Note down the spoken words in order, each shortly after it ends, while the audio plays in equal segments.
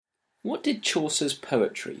What did Chaucer's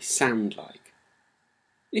poetry sound like?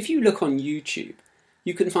 If you look on YouTube,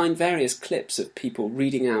 you can find various clips of people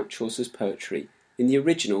reading out Chaucer's poetry in the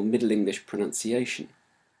original Middle English pronunciation.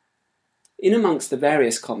 In amongst the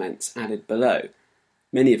various comments added below,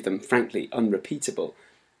 many of them frankly unrepeatable,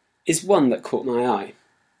 is one that caught my eye.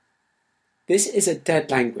 This is a dead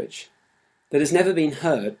language that has never been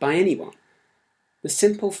heard by anyone. The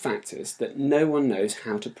simple fact is that no one knows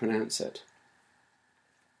how to pronounce it.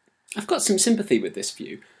 I've got some sympathy with this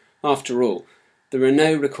view. After all, there are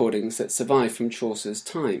no recordings that survive from Chaucer's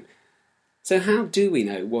time. So how do we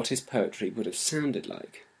know what his poetry would have sounded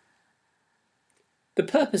like? The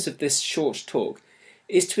purpose of this short talk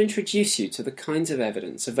is to introduce you to the kinds of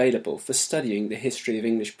evidence available for studying the history of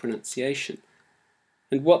English pronunciation,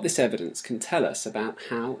 and what this evidence can tell us about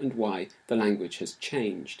how and why the language has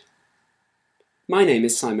changed. My name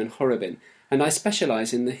is Simon Horobin, and I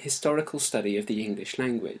specialise in the historical study of the English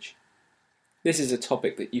language. This is a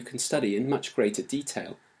topic that you can study in much greater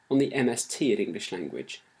detail on the MSc at English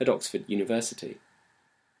Language at Oxford University.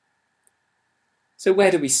 So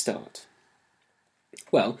where do we start?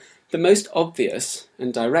 Well, the most obvious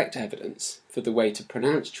and direct evidence for the way to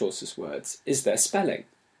pronounce Chaucer's words is their spelling.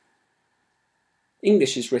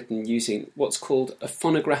 English is written using what's called a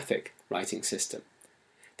phonographic writing system.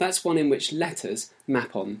 That's one in which letters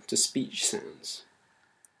map on to speech sounds.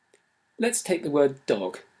 Let's take the word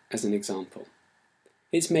dog as an example.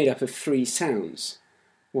 It's made up of 3 sounds,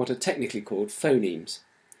 what are technically called phonemes,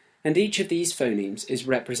 and each of these phonemes is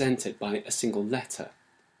represented by a single letter,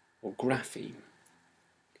 or grapheme.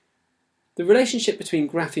 The relationship between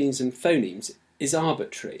graphemes and phonemes is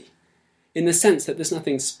arbitrary, in the sense that there's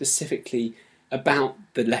nothing specifically about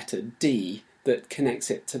the letter D that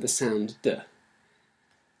connects it to the sound D.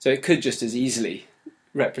 So it could just as easily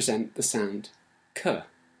represent the sound K.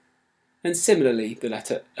 And similarly, the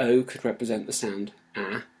letter O could represent the sound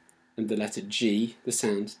A, and the letter G the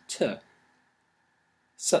sound T,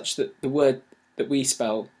 such that the word that we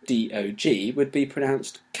spell D-O-G would be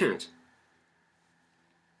pronounced cat.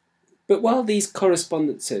 But while these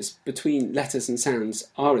correspondences between letters and sounds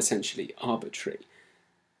are essentially arbitrary,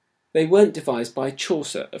 they weren't devised by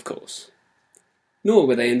Chaucer, of course. Nor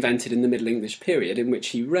were they invented in the Middle English period in which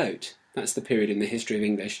he wrote. That's the period in the history of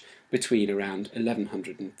English between around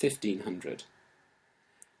 1100 and 1500.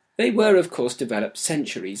 They were, of course, developed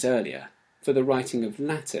centuries earlier for the writing of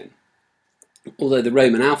Latin, although the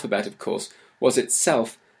Roman alphabet, of course, was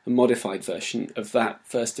itself a modified version of that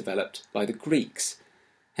first developed by the Greeks,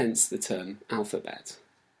 hence the term alphabet,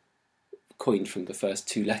 coined from the first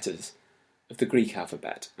 2 letters of the Greek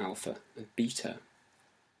alphabet, alpha and beta.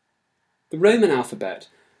 The Roman alphabet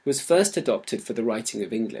was first adopted for the writing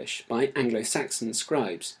of English by Anglo-Saxon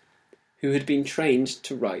scribes, who had been trained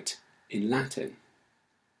to write in Latin.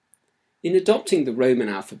 In adopting the Roman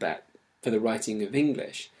alphabet for the writing of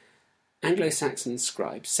English, Anglo-Saxon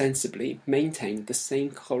scribes sensibly maintained the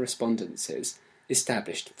same correspondences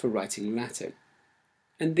established for writing Latin,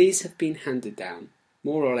 and these have been handed down,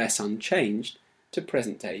 more or less unchanged, to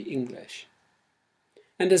present-day English.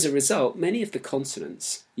 And as a result, many of the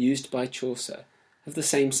consonants used by Chaucer have the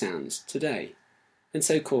same sounds today, and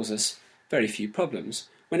so cause us very few problems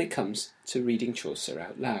when it comes to reading Chaucer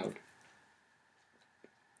out loud.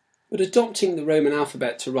 But adopting the Roman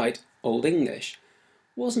alphabet to write Old English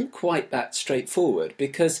wasn't quite that straightforward,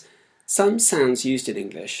 because some sounds used in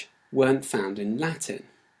English weren't found in Latin.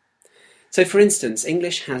 So, for instance,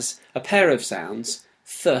 English has a pair of sounds,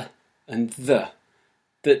 th and the,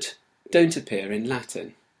 that don't appear in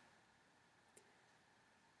Latin.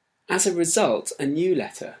 As a result, a new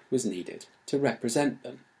letter was needed to represent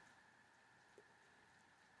them.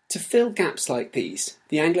 To fill gaps like these,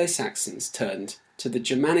 the Anglo-Saxons turned to the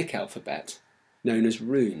Germanic alphabet, known as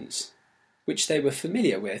runes, which they were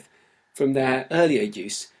familiar with from their earlier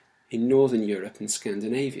use in Northern Europe and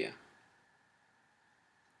Scandinavia.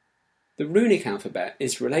 The runic alphabet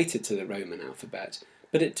is related to the Roman alphabet,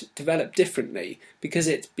 but it developed differently because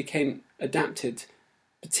it became adapted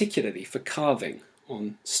particularly for carving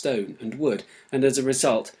on stone and wood, and as a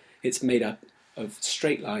result it's made up of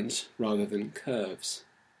straight lines rather than curves.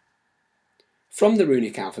 From the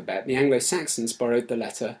runic alphabet, the Anglo-Saxons borrowed the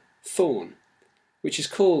letter thorn, which is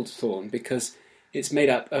called thorn because it's made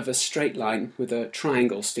up of a straight line with a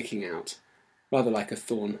triangle sticking out, rather like a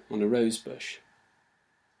thorn on a rose bush.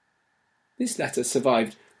 This letter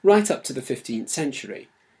survived right up to the 15th century,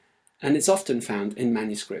 and it's often found in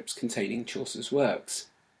manuscripts containing Chaucer's works.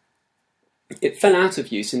 It fell out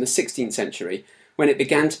of use in the 16th century when it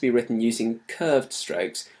began to be written using curved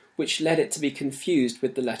strokes, which led it to be confused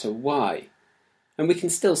with the letter Y, and we can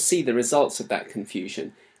still see the results of that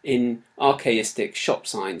confusion in archaistic shop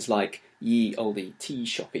signs like Ye Olde Tea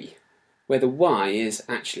Shoppy, where the Y is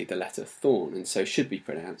actually the letter thorn and so should be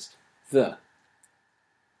pronounced the.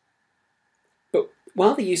 But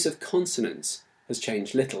while the use of consonants has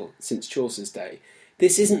changed little since Chaucer's day,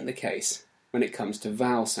 this isn't the case when it comes to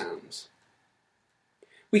vowel sounds.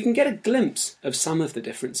 We can get a glimpse of some of the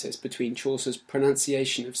differences between Chaucer's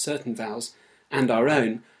pronunciation of certain vowels and our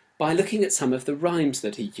own by looking at some of the rhymes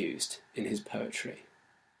that he used in his poetry.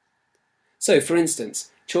 So, for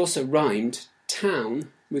instance, Chaucer rhymed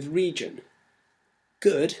town with region,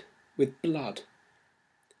 good with blood,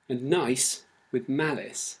 and nice with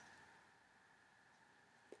malice.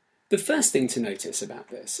 The first thing to notice about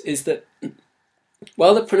this is that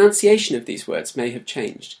while the pronunciation of these words may have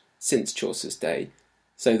changed since Chaucer's day,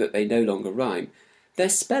 so that they no longer rhyme, their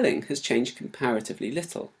spelling has changed comparatively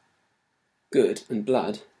little. Good and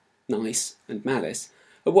blood, nice and malice,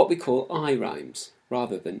 are what we call eye rhymes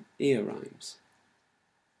rather than ear rhymes.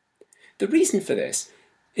 The reason for this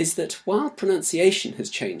is that while pronunciation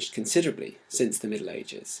has changed considerably since the Middle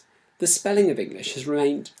Ages, the spelling of English has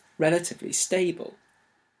remained relatively stable.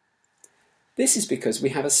 This is because we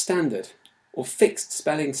have a standard or fixed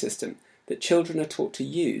spelling system that children are taught to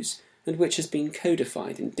use and which has been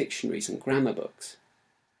codified in dictionaries and grammar books.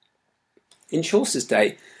 In Chaucer's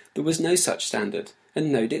day, there was no such standard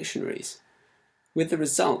and no dictionaries, with the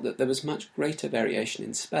result that there was much greater variation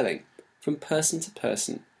in spelling from person to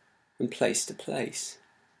person and place to place.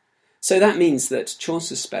 So that means that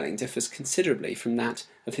Chaucer's spelling differs considerably from that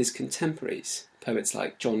of his contemporaries, poets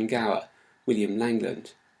like John Gower, William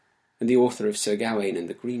Langland, and the author of Sir Gawain and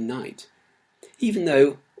the Green Knight, even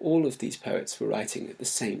though all of these poets were writing at the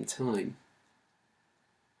same time.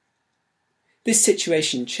 This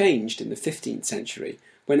situation changed in the 15th century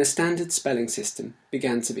when a standard spelling system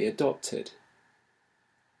began to be adopted.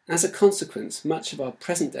 As a consequence, much of our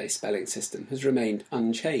present-day spelling system has remained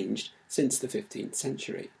unchanged since the 15th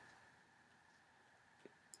century.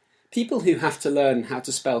 People who have to learn how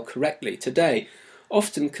to spell correctly today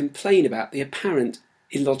often complain about the apparent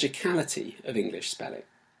illogicality of English spelling,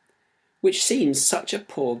 which seems such a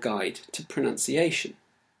poor guide to pronunciation.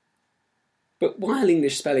 But while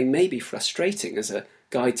English spelling may be frustrating as a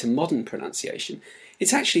guide to modern pronunciation,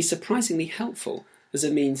 it's actually surprisingly helpful as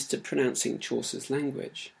a means to pronouncing Chaucer's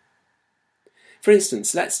language. For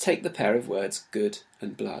instance, let's take the pair of words good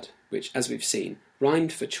and blood, which, as we've seen,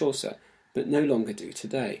 rhymed for Chaucer, but no longer do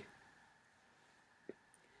today.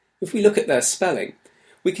 If we look at their spelling,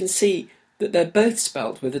 we can see that they're both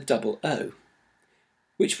spelt with a double O,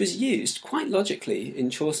 which was used quite logically in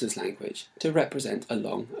Chaucer's language to represent a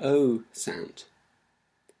long O sound.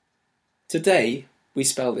 Today, we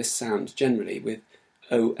spell this sound generally with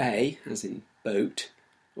OA, as in boat,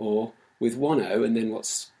 or with one O and then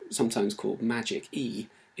what's sometimes called magic E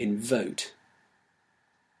in vote.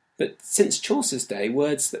 But since Chaucer's day,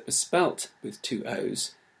 words that were spelt with two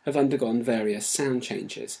O's have undergone various sound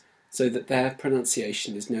changes, so that their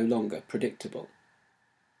pronunciation is no longer predictable.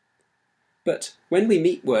 But when we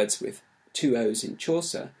meet words with two O's in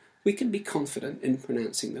Chaucer, we can be confident in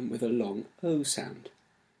pronouncing them with a long O sound.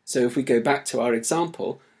 So if we go back to our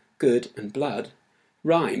example, good and blood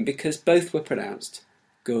rhyme because both were pronounced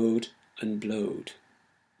good and blowed.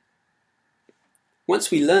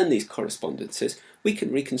 Once we learn these correspondences, we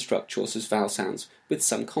can reconstruct Chaucer's vowel sounds with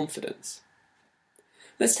some confidence.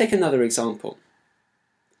 Let's take another example.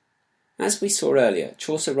 As we saw earlier,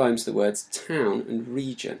 Chaucer rhymes the words town and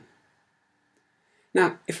region.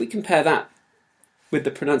 Now, if we compare that with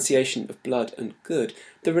the pronunciation of blood and good,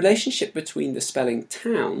 the relationship between the spelling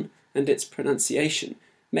town and its pronunciation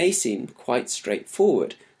may seem quite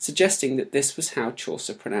straightforward, suggesting that this was how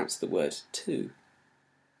Chaucer pronounced the word two.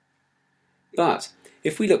 But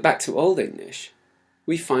if we look back to Old English,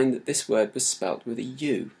 we find that this word was spelt with a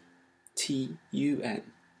U, T-U-N.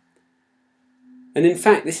 And in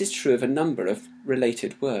fact, this is true of a number of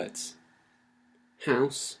related words.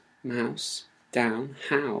 House, mouse, down,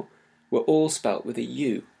 how were all spelt with a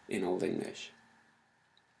U in Old English.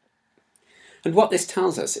 And what this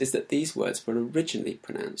tells us is that these words were originally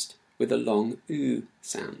pronounced with a long U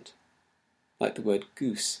sound, like the word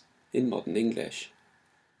goose in modern English.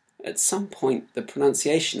 At some point, the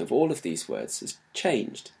pronunciation of all of these words has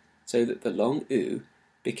changed, so that the long U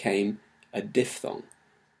became a diphthong.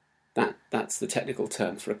 That's the technical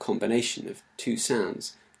term for a combination of two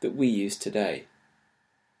sounds that we use today.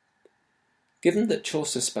 Given that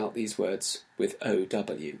Chaucer spelt these words with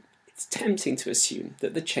OW, it's tempting to assume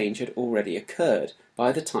that the change had already occurred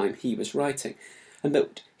by the time he was writing, and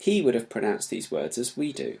that he would have pronounced these words as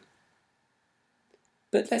we do.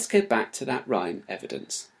 But let's go back to that rhyme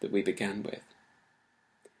evidence that we began with.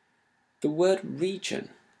 The word region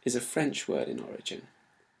is a French word in origin.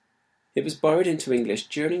 It was borrowed into English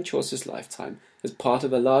during Chaucer's lifetime as part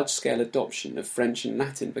of a large-scale adoption of French and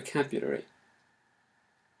Latin vocabulary.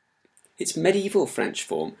 Its medieval French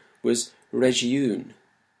form was région,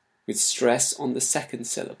 with stress on the second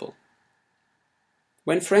syllable.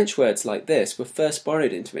 When French words like this were first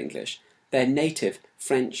borrowed into English, their native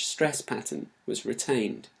French stress pattern was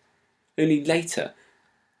retained. Only later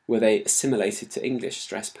were they assimilated to English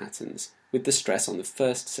stress patterns, with the stress on the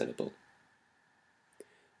first syllable.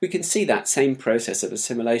 We can see that same process of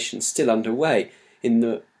assimilation still underway in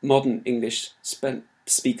the modern English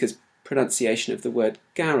speakers' pronunciation of the word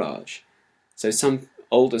garage. So some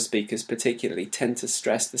older speakers particularly tend to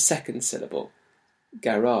stress the second syllable,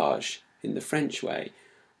 garage, in the French way,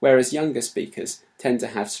 whereas younger speakers tend to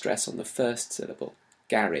have stress on the first syllable,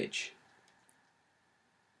 garage.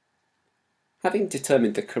 Having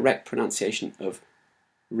determined the correct pronunciation of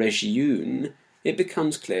région, it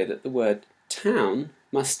becomes clear that the word town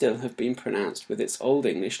must still have been pronounced with its Old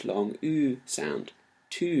English long U sound,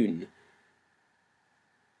 tune.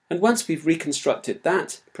 And once we've reconstructed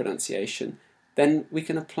that pronunciation, then we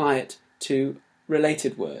can apply it to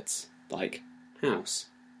related words like house,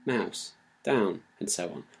 mouse, down, and so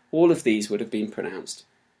on. All of these would have been pronounced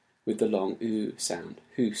with the long U sound,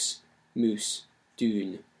 hoose, moose,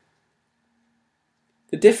 dune.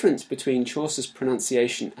 The difference between Chaucer's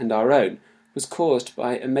pronunciation and our own was caused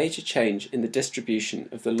by a major change in the distribution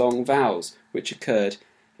of the long vowels which occurred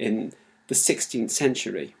in the 16th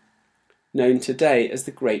century, known today as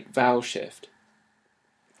the Great Vowel Shift.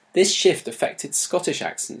 This shift affected Scottish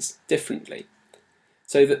accents differently,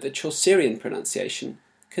 so that the Chaucerian pronunciation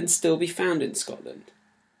can still be found in Scotland.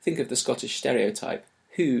 Think of the Scottish stereotype,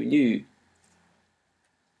 who knew?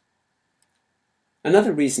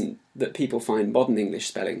 Another reason that people find modern English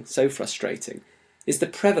spelling so frustrating is the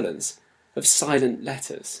prevalence of silent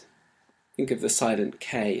letters. Think of the silent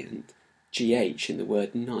K and GH in the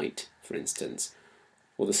word night, for instance,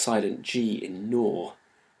 or the silent G in gnaw,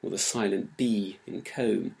 or the silent B in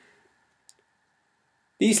comb.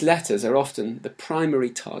 These letters are often the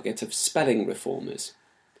primary target of spelling reformers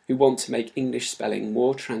who want to make English spelling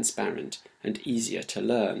more transparent and easier to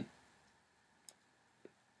learn.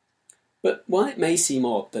 But while it may seem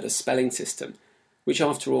odd that a spelling system, which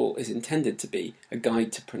after all is intended to be a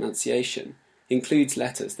guide to pronunciation, includes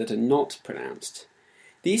letters that are not pronounced,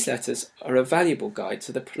 these letters are a valuable guide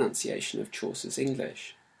to the pronunciation of Chaucer's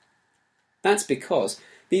English. That's because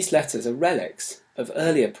these letters are relics of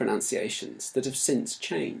earlier pronunciations that have since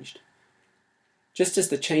changed. Just as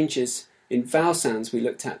the changes in vowel sounds we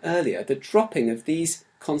looked at earlier, the dropping of these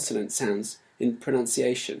consonant sounds in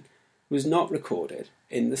pronunciation was not recorded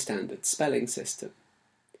in the standard spelling system.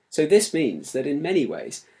 So this means that in many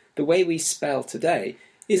ways, the way we spell today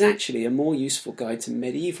is actually a more useful guide to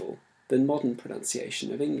medieval than modern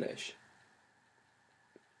pronunciation of English.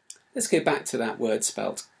 Let's go back to that word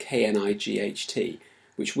spelt K-N-I-G-H-T,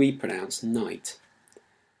 which we pronounce night.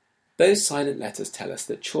 Those silent letters tell us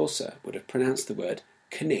that Chaucer would have pronounced the word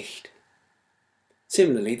knicht.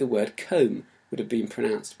 Similarly, the word comb would have been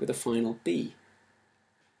pronounced with a final B.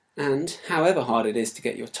 And, however hard it is to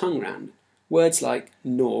get your tongue round, words like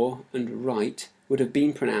gnaw and write would have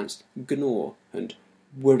been pronounced gnaw and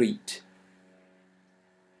worriet.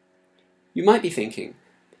 You might be thinking,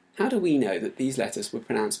 how do we know that these letters were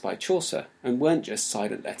pronounced by Chaucer and weren't just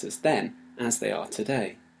silent letters then, as they are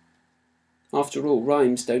today? After all,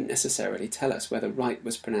 rhymes don't necessarily tell us whether right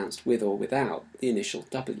was pronounced with or without the initial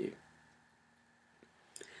W.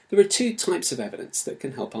 There are two types of evidence that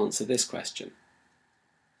can help answer this question.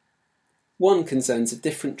 One concerns a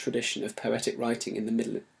different tradition of poetic writing in the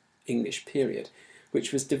Middle English period,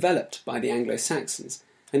 which was developed by the Anglo-Saxons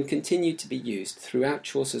and continued to be used throughout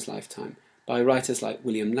Chaucer's lifetime by writers like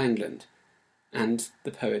William Langland and the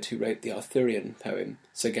poet who wrote the Arthurian poem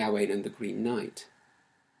Sir Gawain and the Green Knight.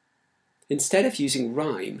 Instead of using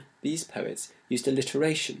rhyme, these poets used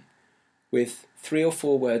alliteration, with 3 or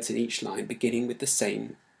 4 words in each line beginning with the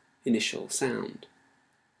same initial sound.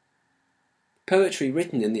 Poetry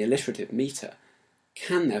written in the alliterative metre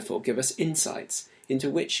can therefore give us insights into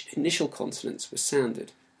which initial consonants were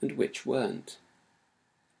sounded and which weren't.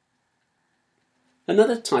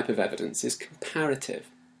 Another type of evidence is comparative.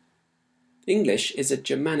 English is a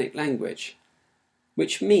Germanic language,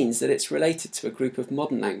 which means that it's related to a group of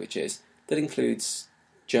modern languages that includes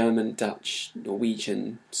German, Dutch,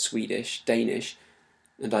 Norwegian, Swedish, Danish,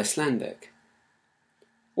 and Icelandic.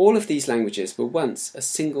 All of these languages were once a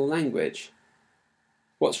single language,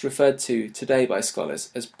 what's referred to today by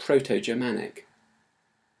scholars as Proto-Germanic.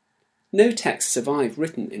 No texts survive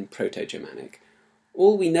written in Proto-Germanic,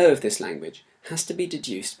 All we know of this language has to be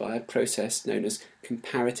deduced by a process known as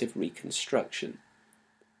comparative reconstruction.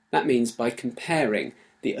 That means by comparing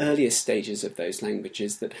the earliest stages of those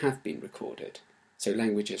languages that have been recorded, so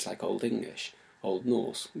languages like Old English, Old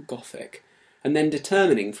Norse, Gothic, and then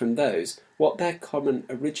determining from those what their common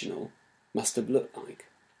original must have looked like.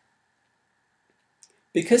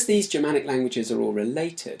 Because these Germanic languages are all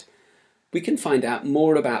related, we can find out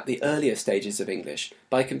more about the earlier stages of English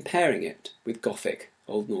by comparing it with Gothic,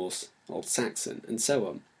 Old Norse, Old Saxon, and so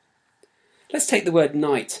on. Let's take the word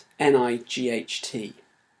night, N-I-G-H-T.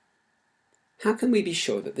 How can we be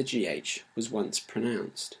sure that the GH was once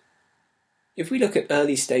pronounced? If we look at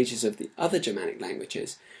early stages of the other Germanic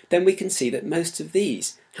languages, then we can see that most of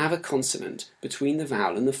these have a consonant between the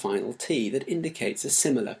vowel and the final T that indicates a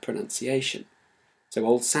similar pronunciation. So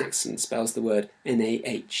Old Saxon spells the word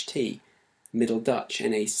N-A-H-T, Middle Dutch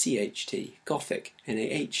N-A-C-H-T, Gothic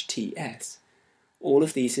N-A-H-T-S. All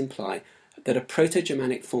of these imply that a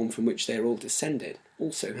Proto-Germanic form from which they are all descended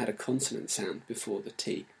also had a consonant sound before the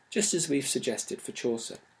T, just as we've suggested for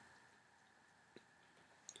Chaucer.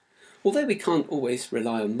 Although we can't always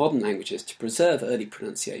rely on modern languages to preserve early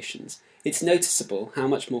pronunciations, it's noticeable how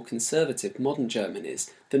much more conservative modern German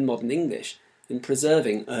is than modern English in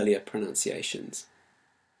preserving earlier pronunciations,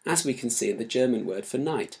 as we can see in the German word for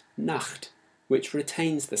night, Nacht, which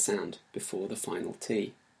retains the sound before the final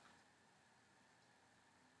T.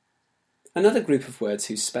 Another group of words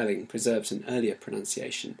whose spelling preserves an earlier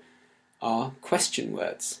pronunciation are question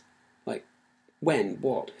words, like when,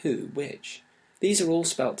 what, who, which. These are all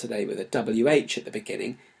spelt today with a WH at the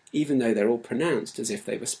beginning, even though they're all pronounced as if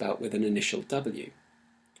they were spelt with an initial W.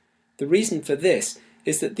 The reason for this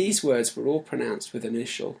is that these words were all pronounced with an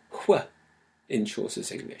initial hw in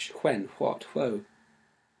Chaucer's English, when, what, whoa.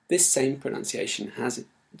 This same pronunciation has in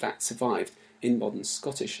fact survived in modern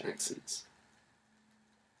Scottish accents.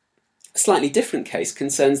 A slightly different case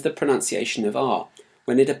concerns the pronunciation of R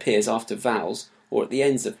when it appears after vowels or at the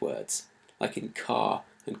ends of words, like in car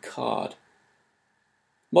and card.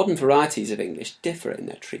 Modern varieties of English differ in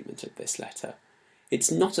their treatment of this letter.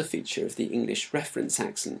 It's not a feature of the English reference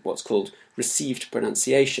accent, what's called received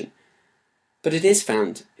pronunciation, but it is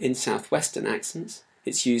found in southwestern accents.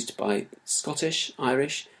 It's used by Scottish,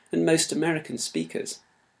 Irish, and most American speakers.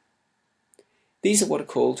 These are what are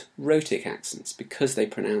called rhotic accents because they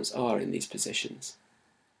pronounce R in these positions.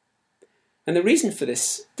 And the reason for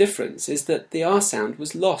this difference is that the R sound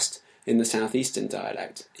was lost in the southeastern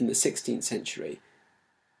dialect in the 16th century,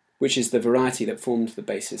 which is the variety that formed the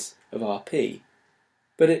basis of RP,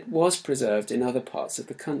 but it was preserved in other parts of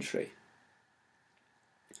the country.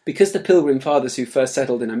 Because the Pilgrim Fathers who first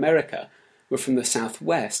settled in America were from the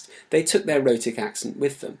southwest, they took their rhotic accent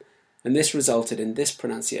with them, and this resulted in this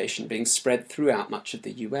pronunciation being spread throughout much of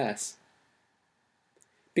the US.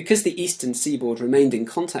 Because the eastern seaboard remained in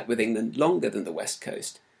contact with England longer than the west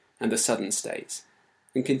coast and the southern states,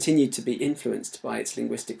 and continued to be influenced by its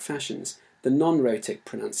linguistic fashions, the non-rhotic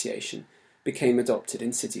pronunciation became adopted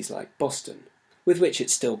in cities like Boston, with which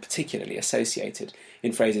it's still particularly associated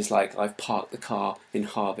in phrases like "I've parked the car in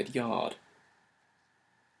Harvard Yard."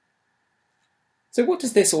 So what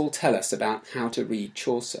does this all tell us about how to read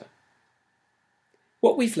Chaucer?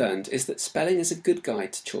 What we've learned is that spelling is a good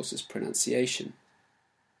guide to Chaucer's pronunciation,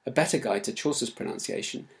 a better guide to Chaucer's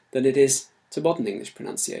pronunciation than it is to modern English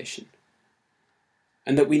pronunciation,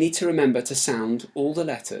 and that we need to remember to sound all the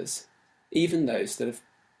letters, even those that are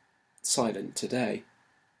silent today.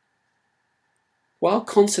 While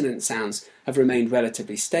consonant sounds have remained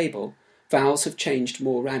relatively stable, vowels have changed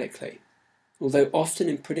more radically, although often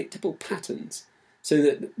in predictable patterns, so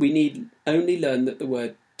that we need only learn that the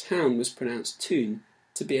word town was pronounced toon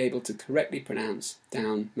to be able to correctly pronounce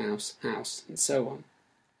down, mouse, house, and so on.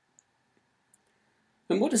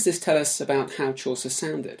 And what does this tell us about how Chaucer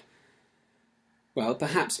sounded? Well,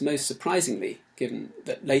 perhaps most surprisingly, given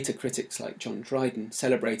that later critics like John Dryden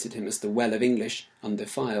celebrated him as the well of English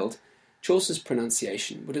undefiled, Chaucer's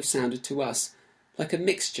pronunciation would have sounded to us like a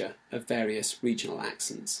mixture of various regional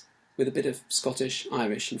accents, with a bit of Scottish,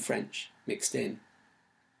 Irish and French mixed in.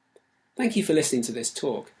 Thank you for listening to this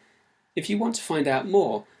talk. If you want to find out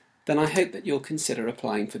more, then I hope that you'll consider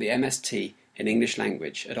applying for the MST in English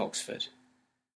Language at Oxford.